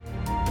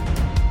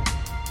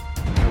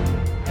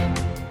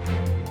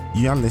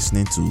You are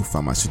listening to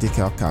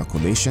Pharmaceutical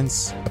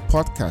Calculations, a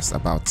podcast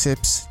about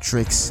tips,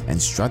 tricks,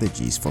 and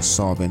strategies for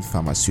solving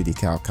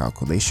pharmaceutical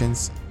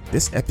calculations.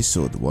 This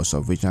episode was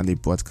originally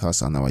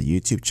broadcast on our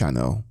YouTube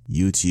channel,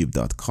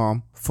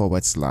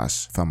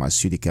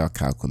 youtube.com/pharmaceutical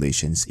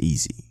calculations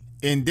easy.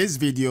 In this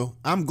video,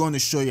 I'm going to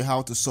show you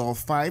how to solve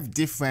 5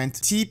 different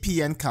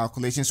TPN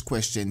calculations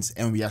questions,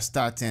 and we are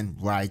starting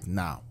right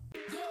now.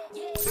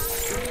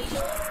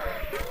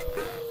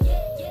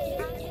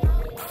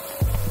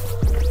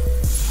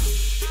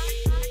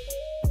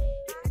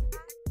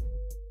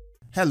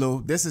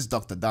 Hello, this is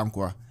Dr.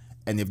 Dankwa,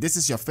 and if this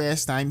is your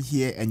first time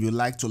here and you'd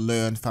like to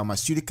learn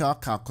pharmaceutical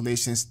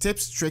calculations,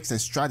 tips, tricks, and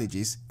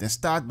strategies, then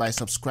start by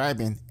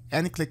subscribing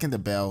and clicking the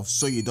bell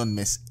so you don't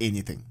miss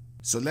anything.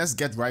 So let's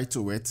get right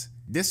to it.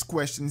 This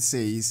question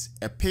says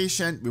a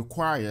patient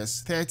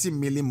requires 30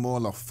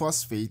 millimole of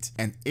phosphate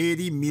and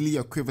 80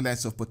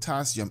 milliequivalents of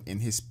potassium in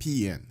his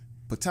PN.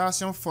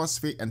 Potassium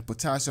phosphate and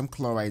potassium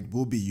chloride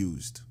will be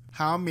used.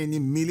 How many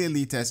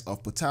milliliters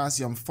of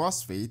potassium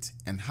phosphate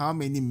and how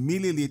many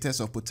milliliters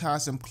of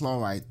potassium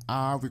chloride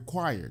are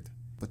required?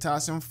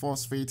 Potassium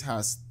phosphate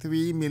has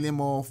 3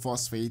 millimole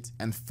phosphate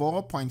and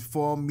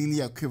 4.4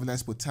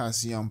 milliequivalents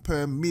potassium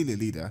per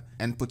milliliter,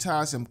 and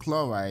potassium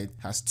chloride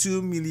has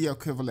 2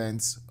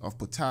 milliequivalents of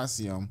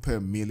potassium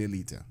per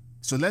milliliter.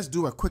 So let's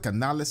do a quick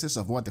analysis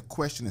of what the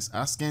question is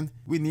asking.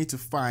 We need to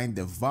find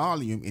the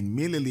volume in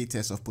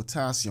milliliters of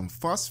potassium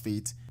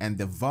phosphate and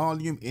the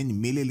volume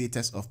in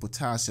milliliters of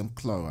potassium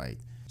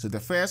chloride. So the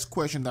first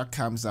question that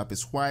comes up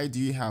is, why do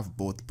you have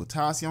both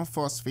potassium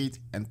phosphate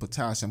and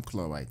potassium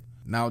chloride?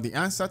 Now the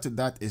answer to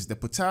that is the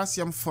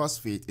potassium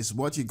phosphate is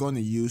what you're going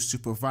to use to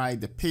provide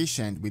the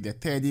patient with the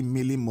 30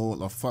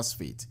 millimole of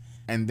phosphate.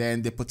 And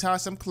then the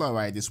potassium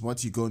chloride is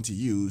what you're going to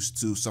use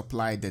to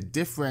supply the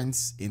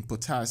difference in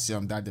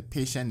potassium that the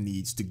patient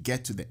needs to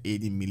get to the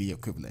 80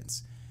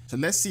 milliequivalents. So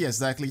let's see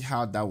exactly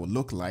how that will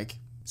look like.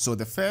 So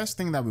the first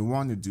thing that we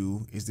want to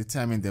do is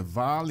determine the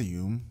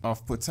volume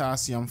of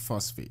potassium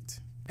phosphate.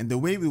 And the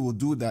way we will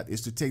do that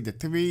is to take the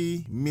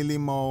 3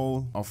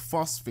 millimole of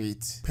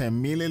phosphate per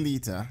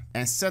milliliter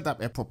and set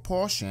up a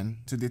proportion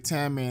to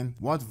determine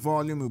what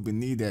volume will be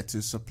needed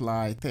to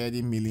supply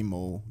 30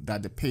 millimole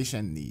that the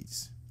patient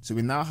needs. So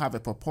we now have a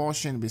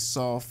proportion we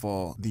solve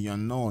for the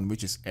unknown,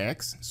 which is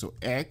X. So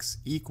X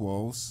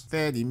equals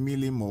 30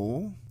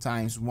 millimole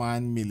times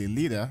 1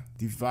 milliliter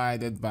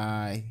divided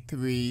by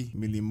 3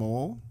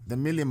 millimole. The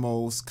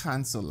millimoles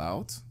cancel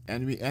out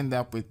and we end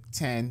up with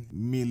 10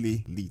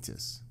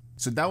 milliliters.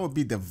 So that would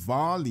be the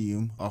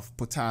volume of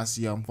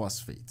potassium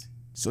phosphate.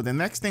 So the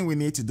next thing we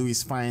need to do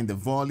is find the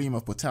volume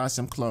of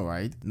potassium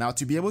chloride. Now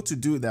to be able to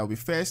do that, we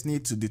first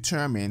need to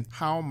determine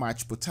how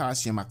much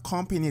potassium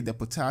accompanied the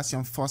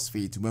potassium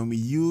phosphate when we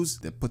use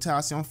the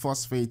potassium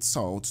phosphate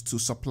salt to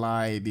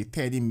supply the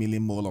 30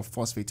 millimole of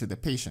phosphate to the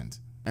patient.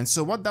 And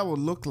so what that will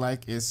look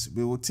like is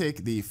we will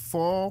take the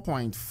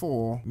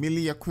 4.4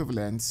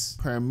 milliequivalents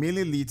per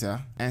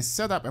milliliter and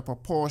set up a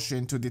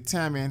proportion to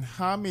determine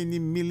how many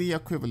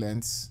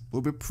milliequivalents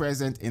will be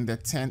present in the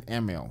 10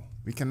 ml.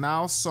 We can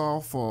now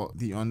solve for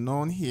the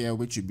unknown here,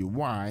 which would be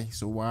Y.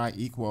 So Y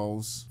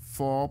equals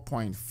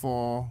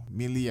 4.4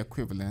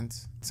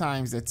 milliequivalent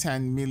times the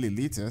 10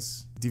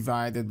 milliliters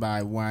divided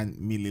by 1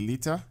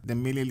 milliliter. The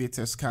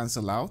milliliters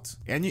cancel out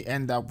and you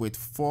end up with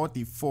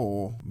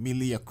 44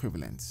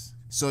 milliequivalents.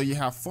 So you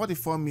have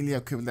 44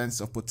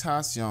 milliequivalents of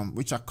potassium,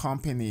 which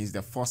accompanies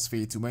the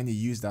phosphate when you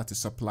use that to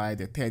supply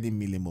the 30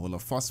 millimole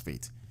of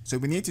phosphate. So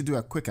we need to do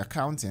a quick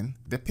accounting.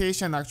 The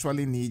patient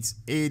actually needs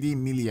 80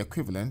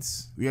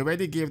 milliequivalents. We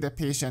already gave the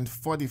patient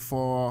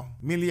 44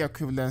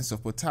 milliequivalents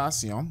of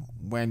potassium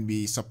when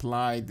we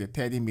supplied the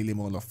 30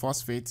 millimole of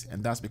phosphate,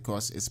 and that's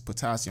because it's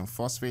potassium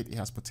phosphate. It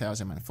has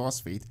potassium and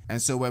phosphate.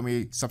 And so when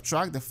we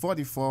subtract the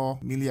 44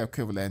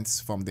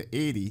 milliequivalents from the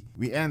 80,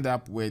 we end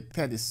up with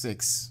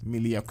 36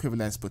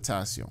 milliequivalents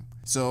potassium.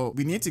 So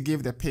we need to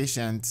give the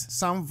patient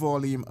some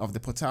volume of the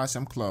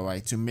potassium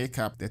chloride to make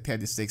up the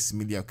 36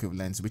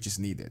 milliequivalents which is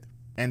needed.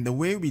 And the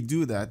way we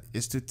do that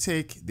is to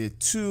take the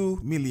 2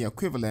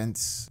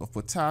 milliequivalents of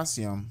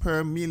potassium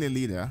per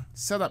milliliter,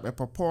 set up a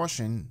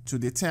proportion to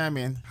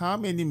determine how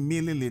many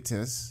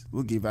milliliters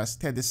will give us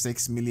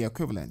 36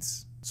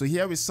 milliequivalents. So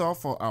here we solve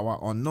for our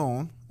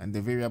unknown, and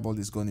the variable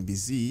is going to be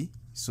Z.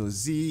 So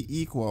Z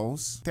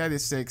equals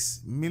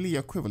 36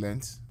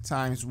 milliequivalent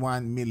times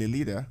 1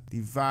 milliliter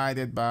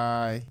divided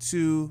by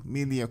 2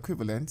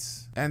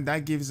 milliequivalents, and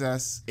that gives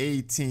us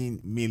 18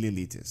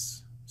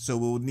 milliliters. So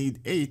we will need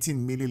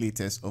 18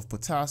 milliliters of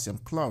potassium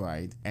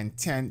chloride and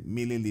 10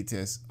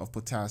 milliliters of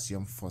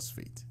potassium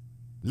phosphate.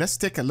 Let's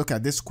take a look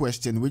at this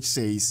question, which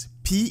says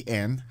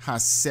PN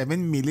has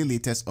 7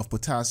 milliliters of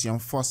potassium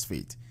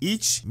phosphate.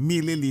 Each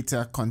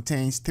milliliter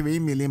contains 3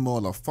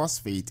 millimole of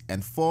phosphate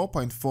and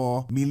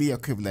 4.4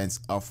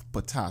 milliequivalents of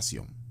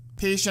potassium.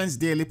 Patient's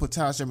daily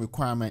potassium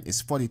requirement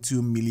is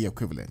 42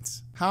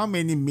 milliequivalents. How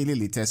many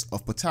milliliters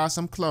of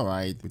potassium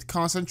chloride with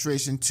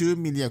concentration 2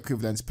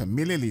 milliequivalents per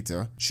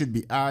milliliter should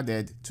be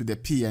added to the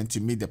PN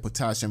to meet the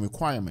potassium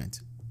requirement?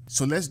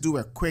 So let's do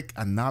a quick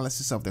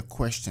analysis of the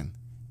question.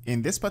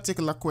 In this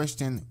particular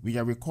question, we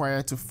are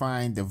required to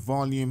find the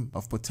volume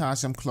of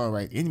potassium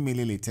chloride in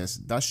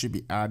milliliters that should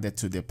be added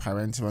to the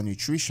parenteral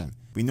nutrition.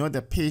 We know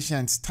the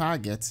patient's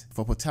target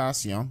for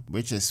potassium,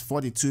 which is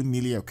 42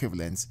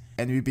 milliequivalents,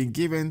 and we've been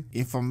given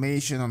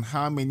information on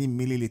how many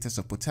milliliters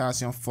of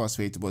potassium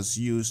phosphate was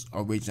used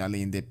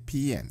originally in the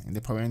PN, in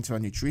the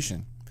parenteral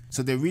nutrition.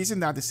 So the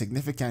reason that is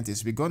significant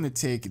is we're going to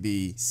take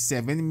the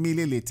 7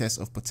 milliliters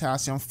of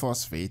potassium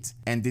phosphate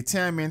and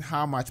determine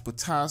how much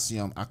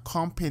potassium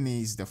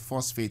accompanies the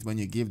phosphate when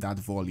you give that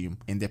volume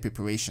in the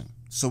preparation.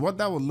 So what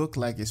that will look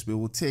like is we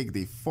will take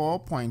the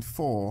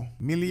 4.4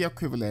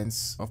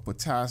 milliequivalents of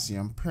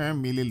potassium per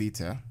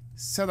milliliter,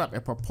 set up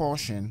a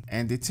proportion,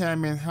 and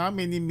determine how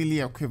many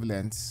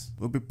milliequivalents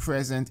will be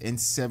present in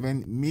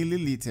 7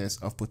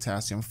 milliliters of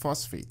potassium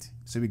phosphate.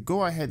 So we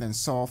go ahead and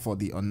solve for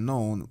the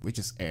unknown, which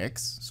is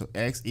x. So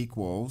x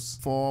equals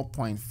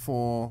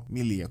 4.4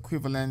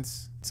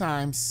 milliequivalents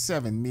times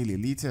 7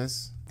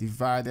 milliliters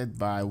divided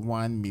by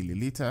 1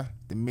 milliliter.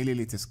 The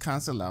milliliters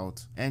cancel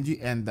out and you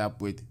end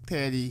up with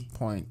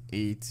 30.8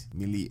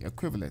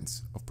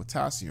 milliequivalents of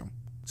potassium.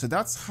 So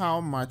that's how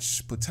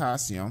much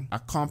potassium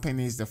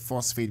accompanies the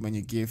phosphate when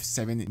you give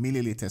 7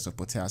 milliliters of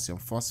potassium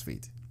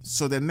phosphate.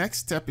 So the next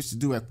step is to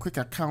do a quick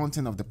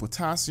accounting of the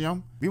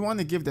potassium. We want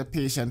to give the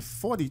patient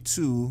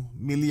 42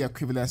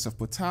 milliequivalents of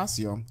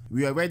potassium.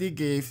 We already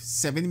gave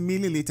 7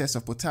 milliliters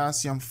of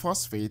potassium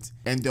phosphate,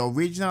 and the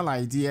original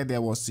idea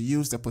there was to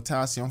use the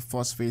potassium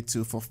phosphate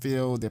to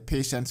fulfill the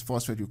patient's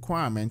phosphate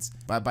requirements,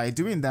 but by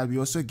doing that we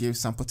also gave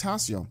some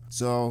potassium.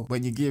 So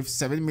when you give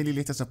 7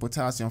 milliliters of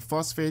potassium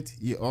phosphate,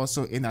 you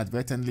also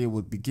inadvertently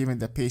would be giving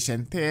the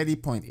patient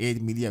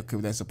 30.8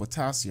 milliequivalents of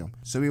potassium.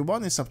 So we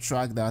want to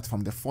subtract that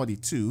from the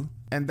 42,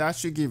 and that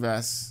should give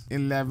us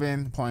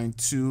 11.2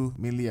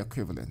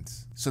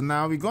 milliequivalents. So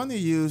now we're going to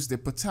use the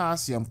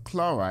potassium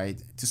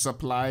chloride to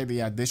supply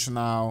the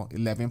additional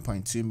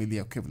 11.2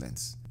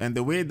 milliequivalents. And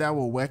the way that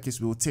will work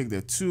is we'll take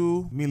the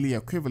 2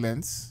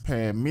 milliequivalents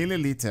per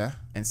milliliter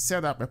and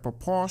set up a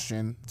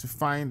proportion to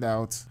find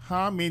out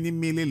how many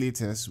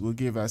milliliters will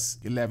give us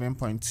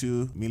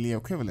 11.2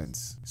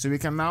 milliequivalents. So we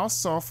can now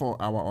solve for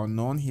our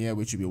unknown here,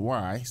 which will be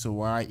y. So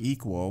y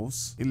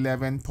equals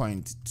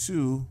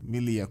 11.2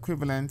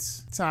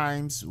 milliequivalents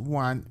times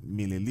 1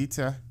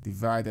 milliliter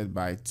divided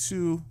by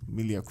 2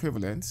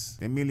 milliequivalents.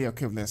 The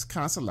milliequivalents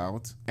cancel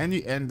out and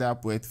you end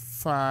up with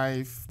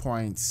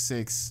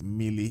 5.6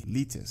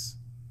 milliliters.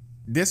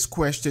 This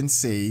question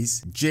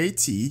says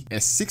JT, a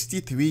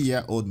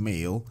 63-year-old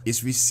male,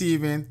 is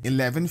receiving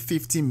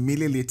 1150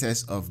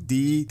 milliliters of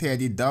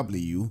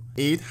D30W,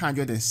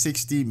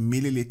 860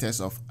 milliliters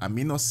of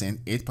aminosin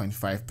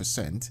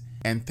 8.5%,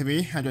 and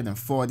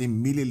 340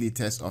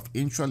 milliliters of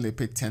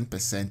intralipid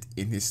 10%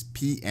 in his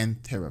PN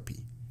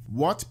therapy.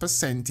 What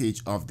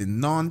percentage of the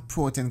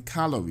non-protein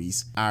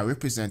calories are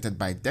represented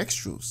by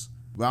dextrose?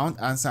 Round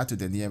answer to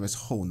the nearest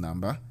whole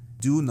number.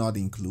 Do not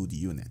include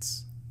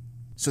units.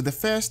 So the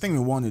first thing we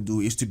want to do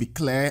is to be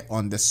clear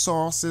on the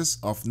sources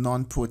of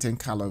non-protein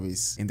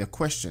calories in the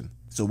question.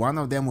 So one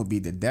of them will be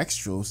the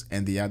dextrose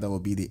and the other will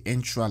be the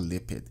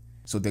intralipid.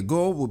 So the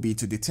goal will be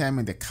to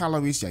determine the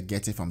calories you're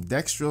getting from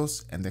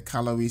dextrose and the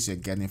calories you're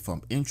getting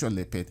from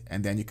intralipid,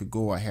 and then you could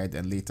go ahead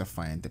and later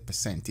find the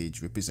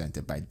percentage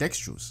represented by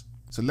dextrose.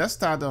 So let's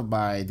start off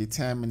by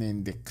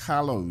determining the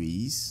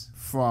calories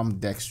from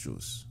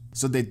dextrose.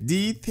 So the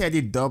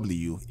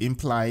D30W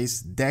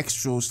implies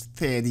dextrose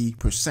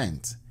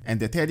 30%. And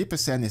the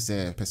 30% is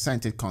a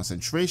percentage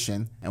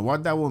concentration, and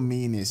what that will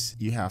mean is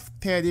you have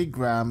 30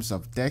 grams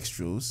of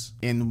dextrose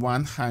in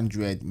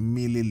 100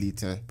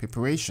 milliliter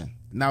preparation.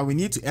 Now we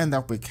need to end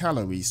up with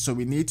calories, so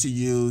we need to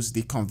use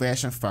the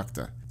conversion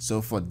factor.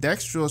 So for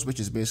dextrose, which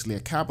is basically a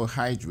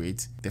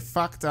carbohydrate, the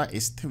factor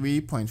is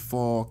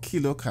 3.4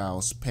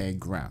 kilocalories per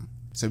gram.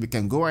 So we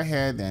can go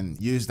ahead and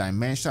use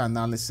dimensional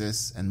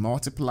analysis and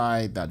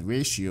multiply that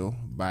ratio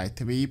by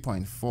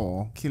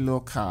 3.4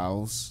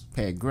 kilocalories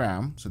per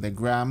gram. So the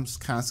grams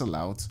cancel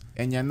out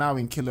and you're now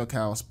in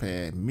kilocalories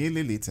per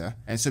milliliter.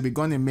 And so we're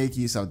going to make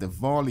use of the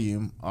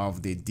volume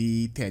of the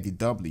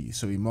D30W.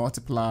 So we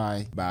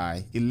multiply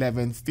by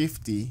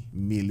 1150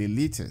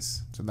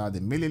 milliliters. So now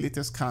the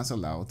milliliters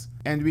cancel out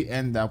and we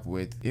end up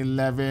with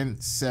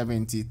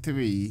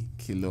 1173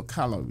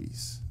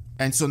 kilocalories.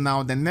 And so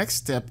now the next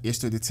step is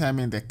to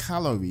determine the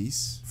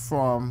calories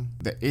from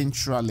the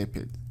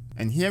intralipid.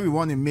 And here we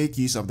want to make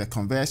use of the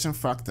conversion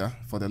factor.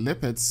 For the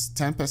lipids,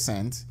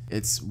 10%,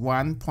 it's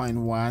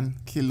 1.1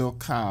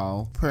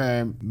 kilocal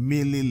per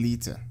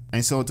milliliter.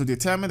 And so to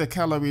determine the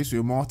calories,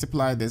 we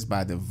multiply this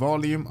by the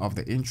volume of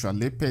the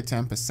intralipid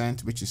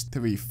 10%, which is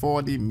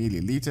 340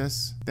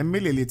 milliliters. The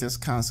milliliters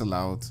cancel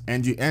out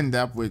and you end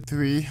up with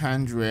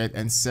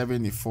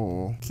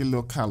 374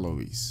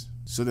 kilocalories.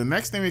 So the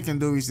next thing we can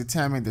do is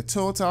determine the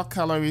total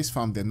calories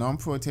from the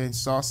non-protein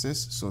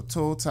sources. So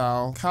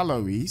total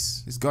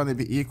calories is going to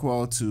be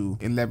equal to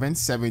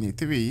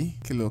 1173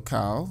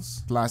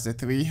 kilocalories plus the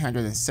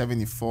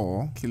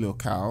 374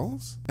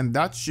 kilocalories, and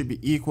that should be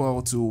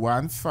equal to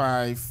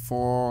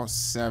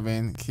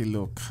 1547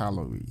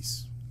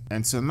 kilocalories.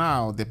 And so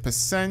now the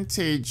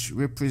percentage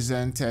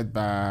represented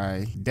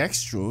by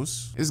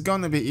dextrose is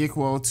going to be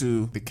equal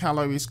to the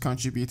calories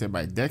contributed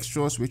by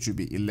dextrose, which would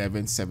be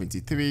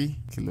 1173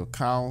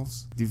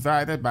 kilocalories,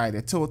 divided by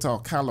the total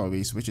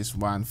calories, which is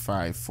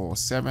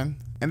 1547.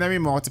 And then we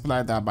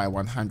multiply that by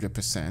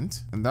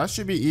 100%, and that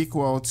should be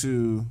equal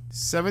to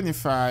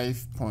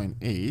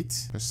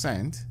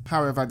 75.8%.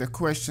 However, the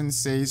question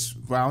says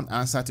round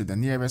answer to the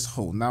nearest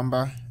whole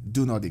number,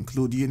 do not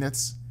include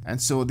units. And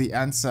so the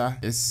answer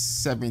is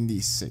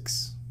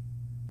 76.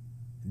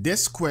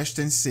 This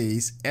question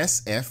says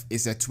SF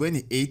is a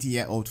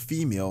 28-year-old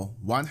female,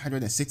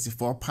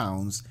 164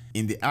 pounds,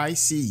 in the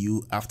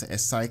ICU after a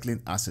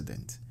cycling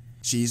accident.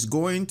 She is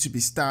going to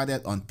be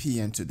started on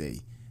PN today.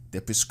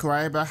 The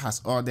prescriber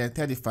has ordered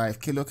 35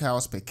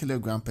 kilocalories per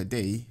kilogram per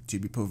day to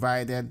be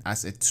provided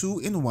as a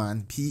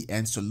 2-in-1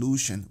 PN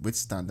solution with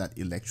standard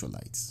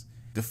electrolytes.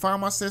 The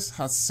pharmacist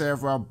has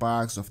several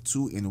bags of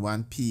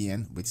 2-in-1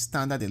 PN with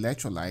standard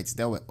electrolytes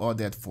that were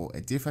ordered for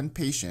a different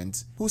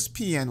patient whose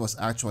PN was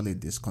actually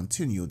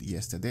discontinued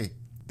yesterday.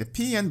 The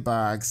PN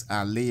bags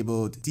are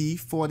labeled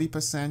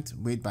D40%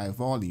 weight by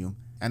volume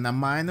and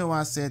amino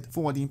acid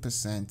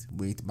 14%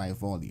 weight by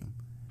volume.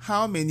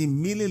 How many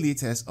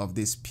milliliters of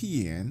this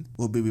PN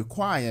will be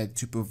required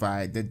to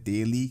provide the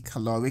daily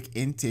caloric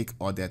intake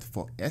ordered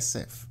for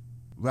SF?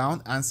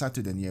 Round answer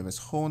to the nearest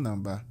whole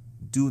number,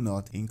 do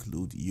not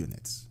include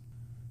units.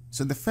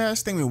 So the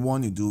first thing we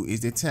want to do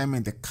is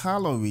determine the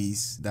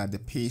calories that the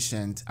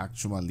patient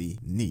actually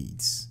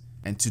needs.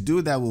 And to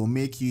do that, we'll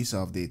make use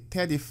of the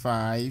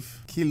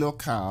 35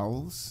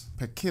 kilocalories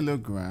per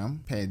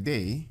kilogram per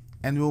day,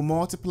 and we'll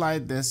multiply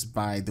this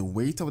by the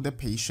weight of the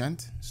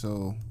patient,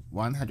 so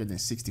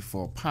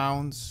 164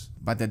 pounds,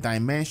 but the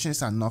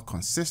dimensions are not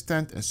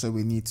consistent, and so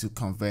we need to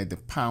convert the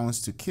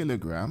pounds to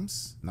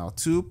kilograms. Now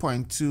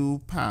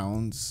 2.2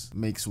 pounds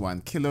makes 1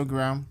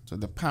 kilogram, so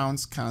the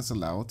pounds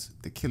cancel out,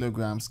 the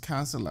kilograms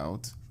cancel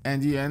out,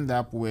 and you end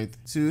up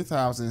with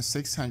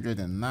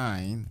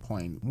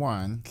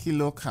 2609.1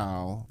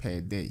 kilocal per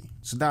day.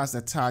 So that's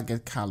the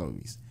target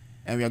calories.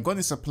 And we are going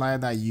to supply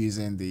that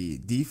using the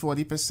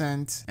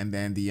D40% and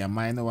then the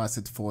amino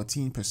acid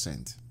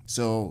 14%.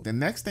 So the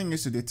next thing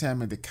is to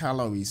determine the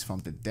calories from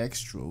the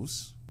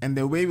dextrose. And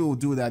the way we will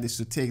do that is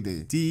to take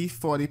the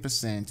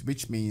D40%,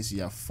 which means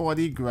you have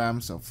 40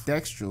 grams of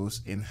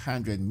dextrose in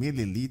 100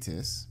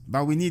 milliliters.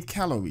 But we need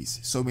calories,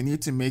 so we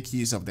need to make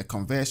use of the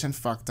conversion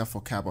factor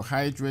for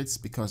carbohydrates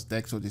because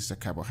dextrose is a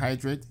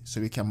carbohydrate.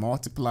 So we can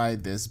multiply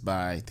this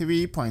by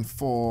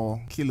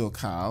 3.4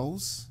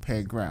 kilocalories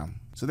per gram.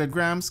 So the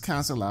grams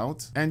cancel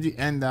out and you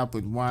end up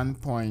with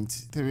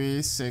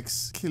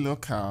 1.36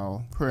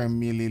 kilocal per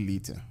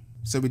milliliter.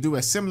 So we do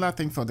a similar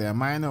thing for the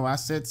amino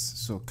acids.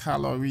 So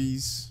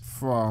calories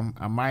from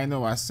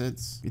amino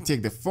acids, we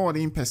take the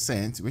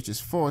 14%, which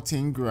is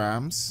 14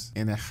 grams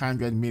in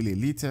 100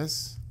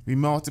 milliliters. We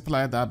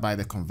multiply that by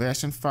the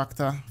conversion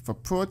factor. For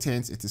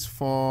proteins, it is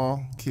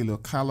 4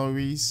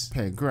 kilocalories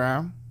per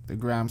gram. The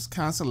grams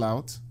cancel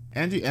out,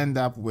 and you end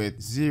up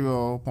with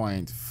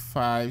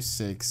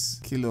 0.56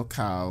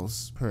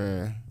 kilocalories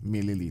per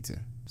milliliter.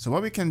 So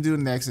what we can do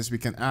next is we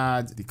can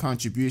add the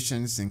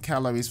contributions in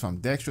calories from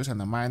dextrose and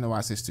amino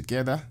acids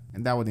together,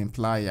 and that would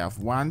imply you have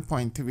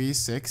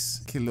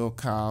 1.36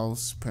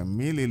 kilocalories per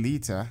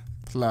milliliter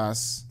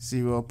plus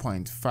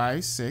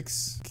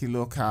 0.56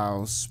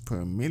 kilocalories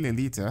per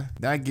milliliter.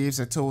 That gives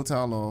a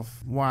total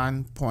of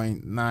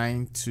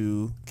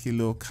 1.92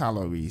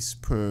 kilocalories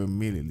per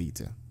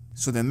milliliter.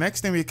 So the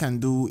next thing we can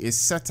do is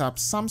set up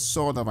some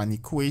sort of an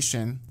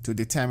equation to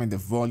determine the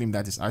volume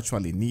that is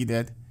actually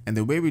needed. And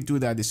the way we do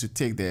that is to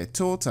take the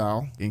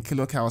total in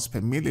kilocalories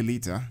per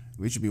milliliter,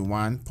 which would be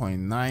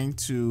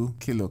 1.92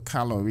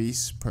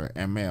 kilocalories per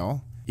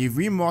ml. If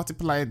we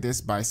multiply this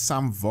by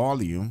some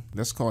volume,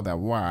 let's call that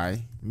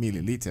Y,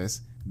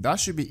 milliliters, that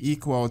should be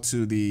equal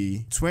to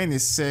the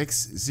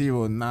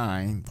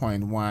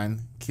 2609.1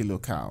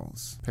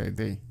 kilocalories per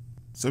day.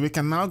 So we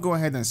can now go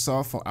ahead and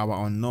solve for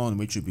our unknown,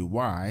 which would be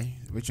Y,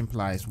 which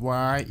implies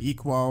Y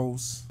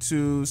equals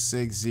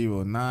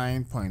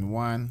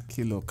 2609.1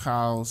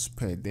 kilocalories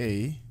per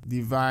day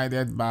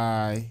divided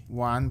by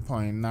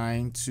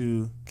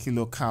 1.92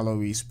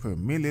 kilocalories per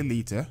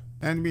milliliter,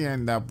 and we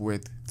end up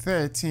with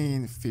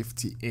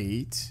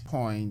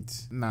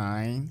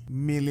 1358.9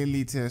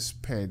 milliliters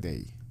per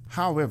day.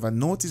 However,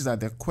 notice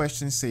that the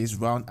question says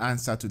round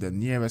answer to the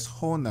nearest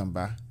whole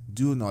number,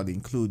 do not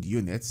include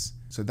units.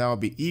 So that will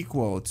be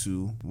equal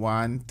to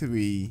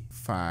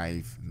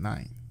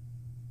 1359.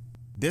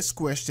 This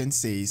question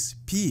says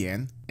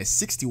PN, a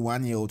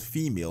 61-year-old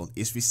female,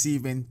 is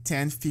receiving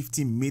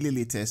 1050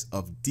 milliliters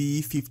of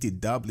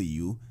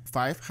D50W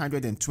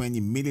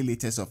 520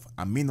 milliliters of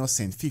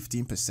aminosin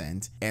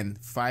 15% and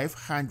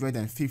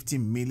 550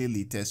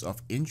 milliliters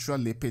of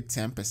intralipid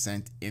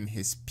 10% in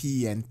his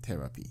PN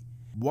therapy.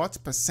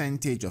 What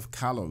percentage of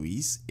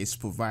calories is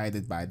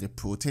provided by the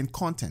protein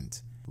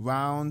content?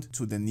 Round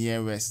to the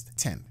nearest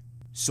 10.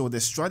 So the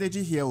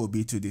strategy here will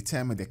be to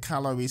determine the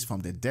calories from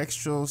the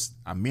dextrose,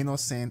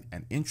 aminosin,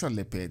 and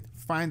intralipid,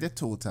 find the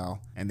total,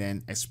 and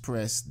then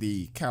express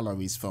the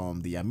calories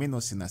from the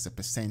aminosin as a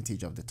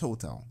percentage of the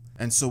total.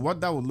 And so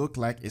what that will look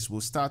like is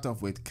we'll start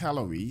off with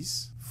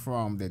calories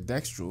from the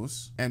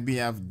dextrose, and we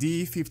have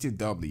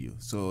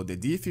D50W. So the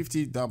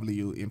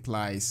D50W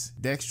implies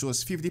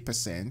dextrose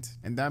 50%,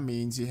 and that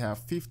means you have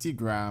 50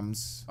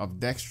 grams of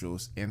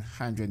dextrose in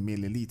 100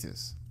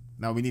 milliliters.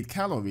 Now we need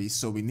calories,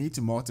 so we need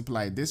to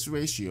multiply this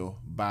ratio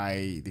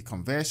by the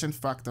conversion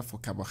factor for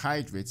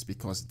carbohydrates,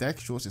 because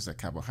dextrose is a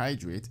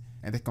carbohydrate,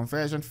 and the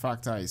conversion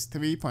factor is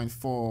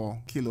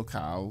 3.4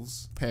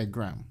 kilocalories per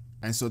gram.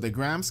 And so the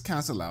grams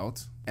cancel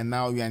out, and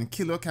now we are in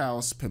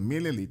kilocalories per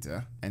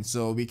milliliter, and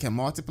so we can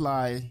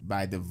multiply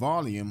by the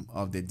volume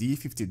of the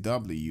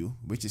D50W,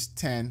 which is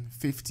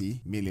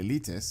 1050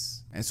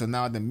 milliliters, and so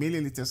now the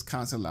milliliters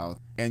cancel out,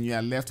 and you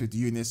are left with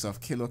units of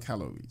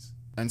kilocalories.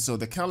 And so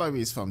the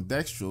calories from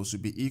dextrose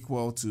would be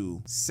equal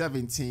to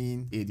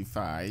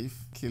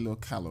 1785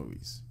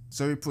 kilocalories.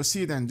 So we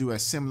proceed and do a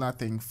similar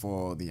thing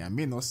for the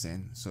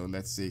aminosin. So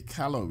let's say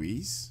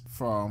calories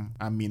from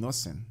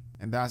aminosin,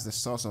 and that's the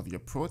source of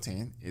your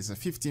protein, is a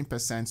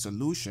 15%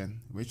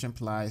 solution, which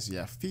implies you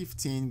have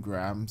 15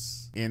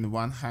 grams in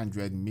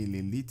 100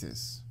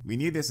 milliliters. We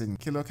need this in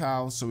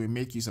kilocalories, so we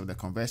make use of the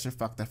conversion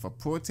factor for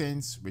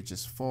proteins, which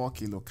is 4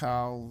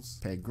 kilocalories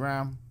per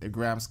gram. The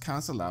grams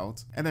cancel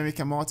out, and then we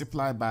can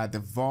multiply by the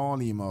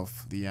volume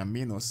of the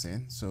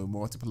aminosin. So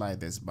multiply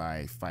this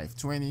by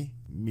 520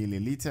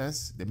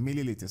 milliliters. The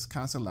milliliters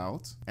cancel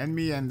out, and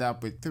we end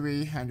up with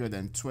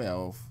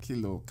 312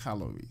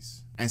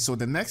 kilocalories. And so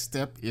the next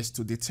step is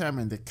to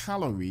determine the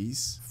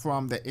calories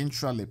from the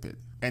intralipid.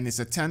 And it's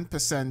a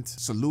 10%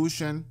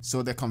 solution,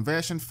 so the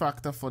conversion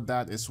factor for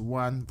that is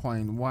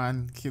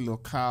 1.1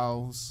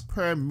 kilocalories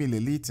per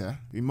milliliter.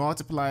 We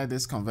multiply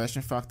this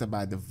conversion factor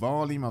by the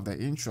volume of the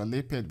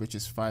intralipid, which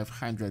is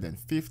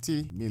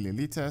 550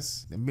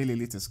 milliliters. The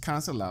milliliters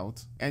cancel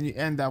out, and you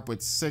end up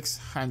with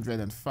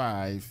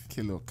 605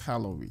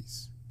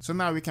 kilocalories. So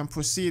now we can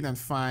proceed and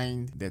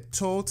find the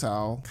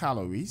total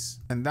calories,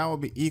 and that will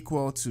be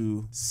equal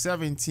to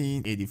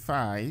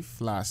 1785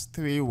 plus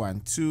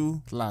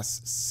 312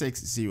 plus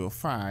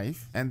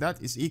 605, and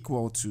that is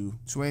equal to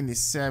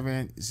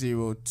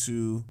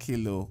 2702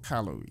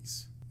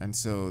 kilocalories. And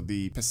so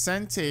the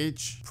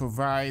percentage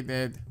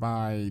provided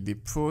by the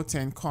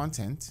protein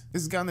content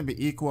is going to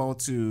be equal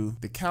to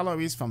the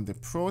calories from the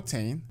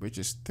protein, which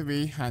is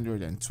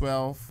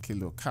 312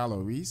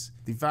 kilocalories,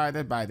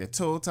 divided by the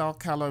total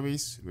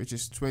calories, which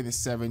is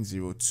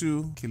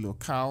 2702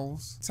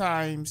 kilocalories,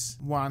 times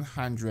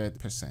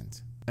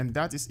 100%. And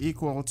that is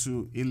equal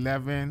to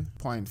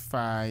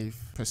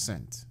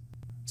 11.5%.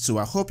 So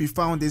I hope you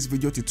found this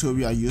video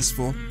tutorial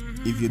useful.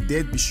 If you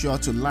did, be sure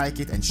to like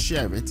it and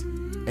share it.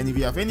 And if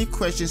you have any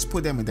questions,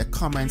 put them in the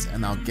comments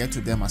and I'll get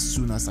to them as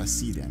soon as I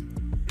see them.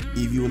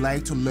 If you would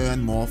like to learn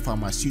more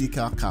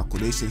pharmaceutical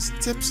calculations,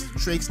 tips,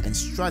 tricks, and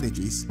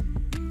strategies,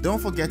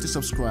 don't forget to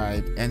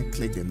subscribe and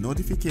click the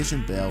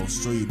notification bell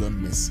so you don't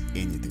miss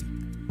anything.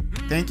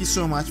 Thank you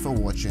so much for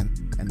watching,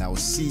 and I will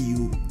see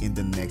you in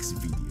the next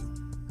video.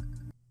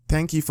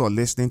 Thank you for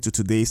listening to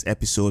today's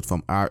episode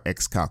from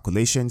RX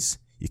Calculations.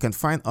 You can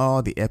find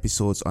all the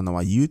episodes on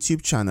our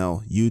YouTube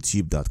channel,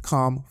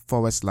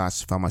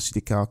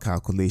 youtube.com/pharmaceutical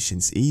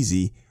calculations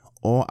easy,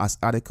 or as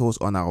articles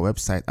on our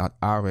website at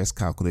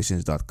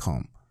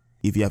rscalculations.com.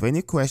 If you have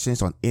any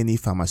questions on any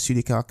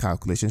pharmaceutical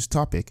calculations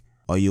topic,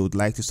 or you would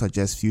like to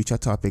suggest future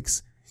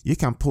topics, you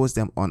can post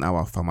them on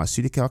our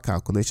Pharmaceutical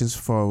Calculations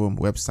Forum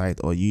website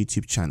or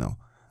YouTube channel.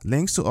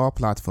 Links to all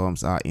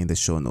platforms are in the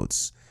show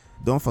notes.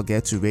 Don't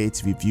forget to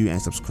rate, review,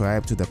 and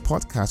subscribe to the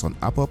podcast on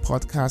Apple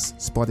Podcasts,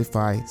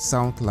 Spotify,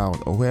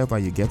 SoundCloud, or wherever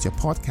you get your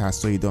podcasts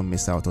so you don't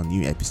miss out on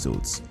new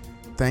episodes.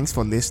 Thanks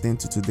for listening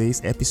to today's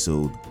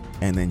episode,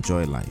 and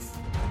enjoy life.